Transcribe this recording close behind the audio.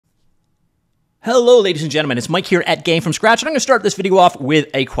Hello, ladies and gentlemen. It's Mike here at Game From Scratch, and I'm going to start this video off with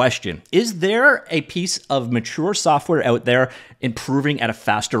a question. Is there a piece of mature software out there improving at a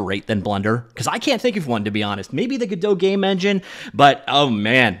faster rate than Blender? Because I can't think of one, to be honest. Maybe the Godot game engine, but oh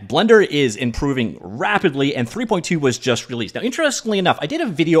man, Blender is improving rapidly, and 3.2 was just released. Now, interestingly enough, I did a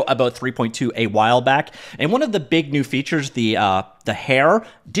video about 3.2 a while back, and one of the big new features, the hair,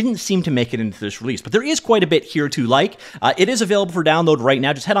 didn't seem to make it into this release, but there is quite a bit here to like. It is available for download right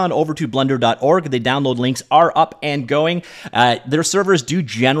now. Just head on over to blender.org. The download links are up and going. Their servers do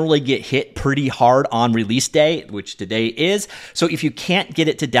generally get hit pretty hard on release day, which today is. So if you can't get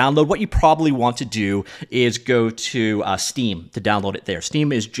it to download, what you probably want to do is go to Steam to download it there.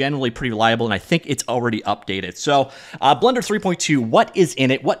 Steam is generally pretty reliable, and I think it's already updated. So Blender 3.2, what is in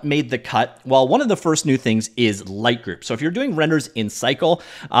it? What made the cut? Well, one of the first new things is light group. So if you're doing renders in Cycles,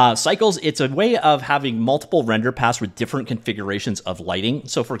 it's a way of having multiple render paths with different configurations of lighting.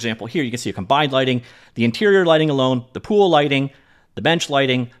 So for example, here you can see a combined lighting, the interior lighting alone, the pool lighting, the bench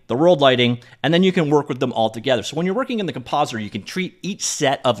lighting, the world lighting, and then you can work with them all together. So when you're working in the compositor, you can treat each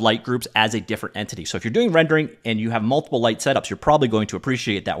set of light groups as a different entity. So if you're doing rendering and you have multiple light setups, you're probably going to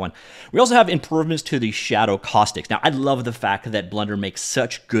appreciate that one. We also have improvements to the shadow caustics. Now, I love the fact that Blender makes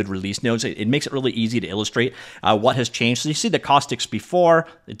such good release notes. It makes it really easy to illustrate what has changed. So you see the caustics before,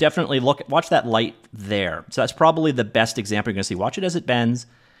 definitely watch that light there. So that's probably the best example you're gonna see. Watch it as it bends,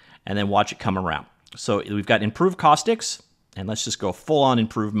 and then watch it come around. So we've got improved caustics, and let's just go full on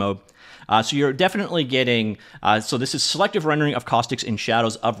improved mode. So you're definitely getting, so this is selective rendering of caustics and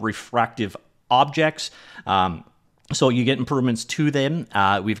shadows of refractive objects. So you get improvements to them.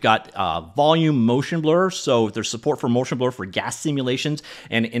 We've got volume motion blur. So there's support for motion blur for gas simulations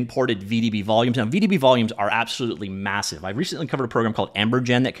and imported VDB volumes. Now, VDB volumes are absolutely massive. I recently covered a program called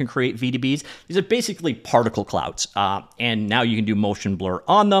EmberGen that can create VDBs. These are basically particle clouds. And now you can do motion blur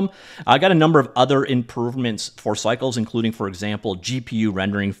on them. I got a number of other improvements for Cycles, including, for example, GPU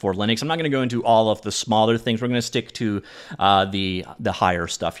rendering for Linux. I'm not going to go into all of the smaller things. We're going to stick to the higher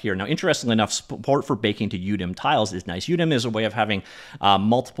stuff here. Now, interestingly enough, support for baking to UDIM tiles is nice. UDIM is a way of having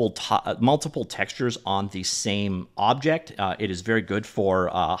multiple textures on the same object. It is very good for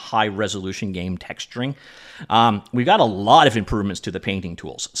high resolution game texturing. We've got a lot of improvements to the painting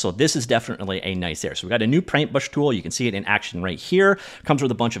tools. So this is definitely a nice area. So we've got a new paint brush tool. You can see it in action right here. Comes with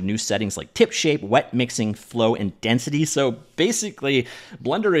a bunch of new settings like tip shape, wet mixing, flow, and density. So basically,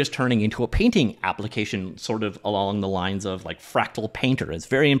 Blender is turning into a painting application sort of along the lines of like Fractal Painter. It's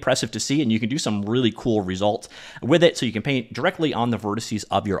very impressive to see, and you can do some really cool results with it. So you can paint directly on the vertices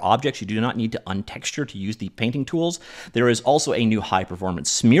of your objects. You do not need to untexture to use the painting tools. There is also a new high-performance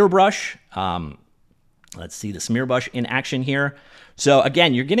smear brush. Let's see the smear brush in action here. So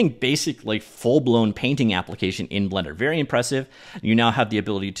again, you're getting basically full-blown painting application in Blender. Very impressive. You now have the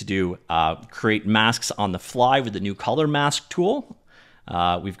ability to do create masks on the fly with the new color mask tool.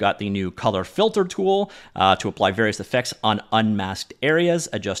 We've got the new color filter tool to apply various effects on unmasked areas,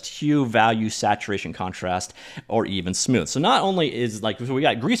 adjust hue, value, saturation, contrast, or even smooth. So not only is so we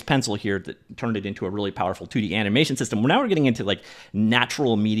got Grease Pencil here that turned it into a really powerful 2D animation system. Now we're getting into like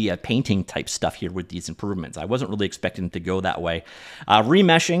natural media painting type stuff here with these improvements. I wasn't really expecting it to go that way.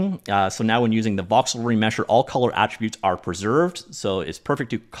 Remeshing, so now when using the voxel remesher, all color attributes are preserved. So it's perfect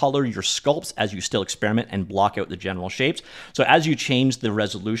to color your sculpts as you still experiment and block out the general shapes. So as you change the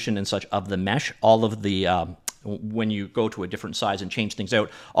resolution and such of the mesh, all of the when you go to a different size and change things out,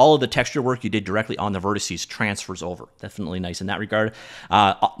 all of the texture work you did directly on the vertices transfers over. Definitely nice in that regard.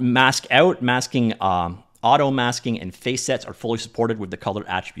 Mask out, masking, auto masking and face sets are fully supported with the color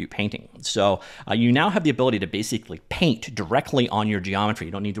attribute painting. So you now have the ability to basically paint directly on your geometry.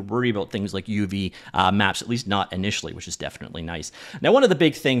 You don't need to worry about things like UV maps, at least not initially, which is definitely nice. Now, one of the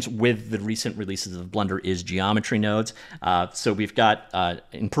big things with the recent releases of Blender is geometry nodes. So we've got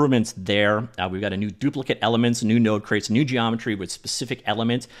improvements there. We've got a new duplicate elements. A new node creates a new geometry with specific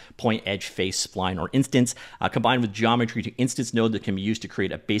elements, point, edge, face, spline, or instance, combined with geometry to instance node that can be used to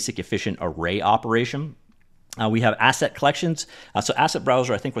create a basic efficient array operation. We have asset collections. So Asset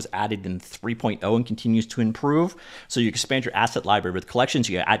Browser, I think, was added in 3.0 and continues to improve. So you expand your asset library with collections.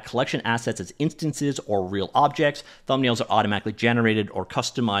 You add collection assets as instances or real objects. Thumbnails are automatically generated or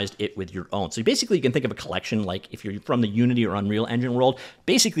customized it with your own. So basically, you can think of a collection like if you're from the Unity or Unreal Engine world,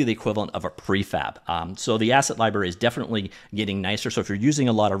 basically the equivalent of a prefab. So the asset library is definitely getting nicer. So if you're using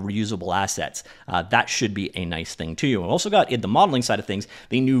a lot of reusable assets, that should be a nice thing to you. We've also got, in the modeling side of things,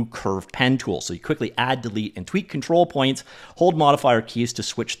 the new Curve Pen tool. So you quickly add, delete, and tweak control points, hold modifier keys to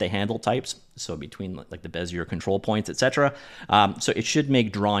switch the handle types. so between like the Bezier control points, etc. So it should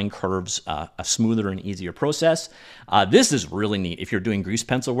make drawing curves a smoother and easier process. This is really neat if you're doing grease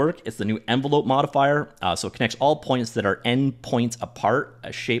pencil work. It's the new envelope modifier. So it connects all points that are end points apart,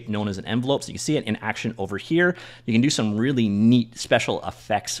 a shape known as an envelope. So you can see it in action over here. You can do some really neat special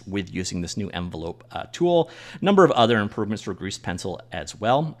effects with using this new envelope tool. A number of other improvements for grease pencil as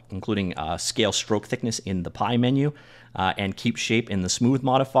well, including scale stroke thickness in the pie menu. And keep shape in the smooth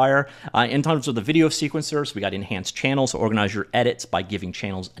modifier. In terms of the video sequencers, we got enhanced channels to organize your edits by giving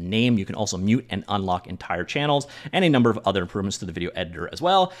channels a name. You can also mute and unlock entire channels, and a number of other improvements to the video editor as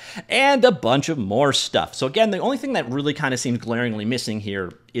well, and a bunch of more stuff. So again, the only thing that really kind of seems glaringly missing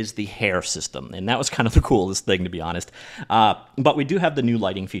here is the hair system, and that was kind of the coolest thing, to be honest. But we do have the new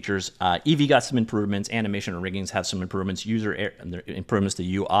lighting features. Eevee got some improvements. Animation and riggings have some improvements. Improvements to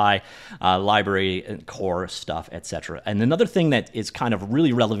UI, library and core stuff, etc. And another thing that is kind of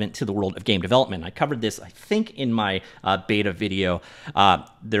really relevant to the world of game development, I covered this, I think, in my beta video.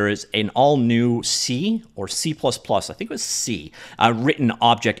 There is an all-new C or C++, I think it was C, written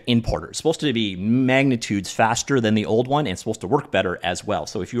object importer. It's supposed to be magnitudes faster than the old one, and it's supposed to work better as well.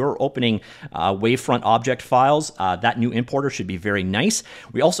 So if you're opening wavefront object files, that new importer should be very nice.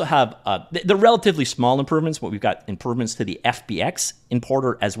 We also have, they're relatively small improvements, but we've got improvements to the FBX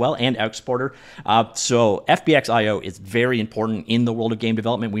importer as well, and exporter. So FBX.io is very important in the world of game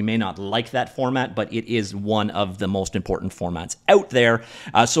development. We may not like that format, but it is one of the most important formats out there.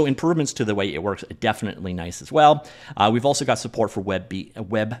 So improvements to the way it works are definitely nice as well. We've also got support for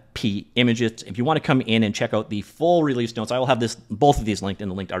WebP images. If you want to come in and check out the full release notes, I will have both of these linked in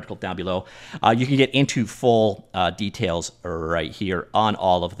the linked article down below. You can get into full details right here on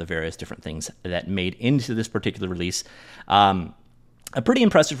all of the various different things that made into this particular release. A pretty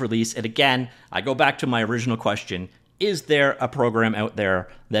impressive release. And again, I go back to my original question. Is there a program out there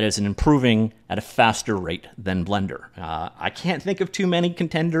that is improving at a faster rate than Blender? I can't think of too many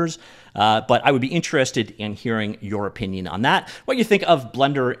contenders, but I would be interested in hearing your opinion on that. What you think of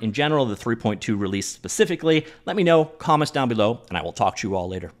Blender in general, the 3.2 release specifically. Let me know, comments down below, and I will talk to you all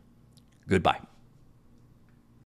later. Goodbye.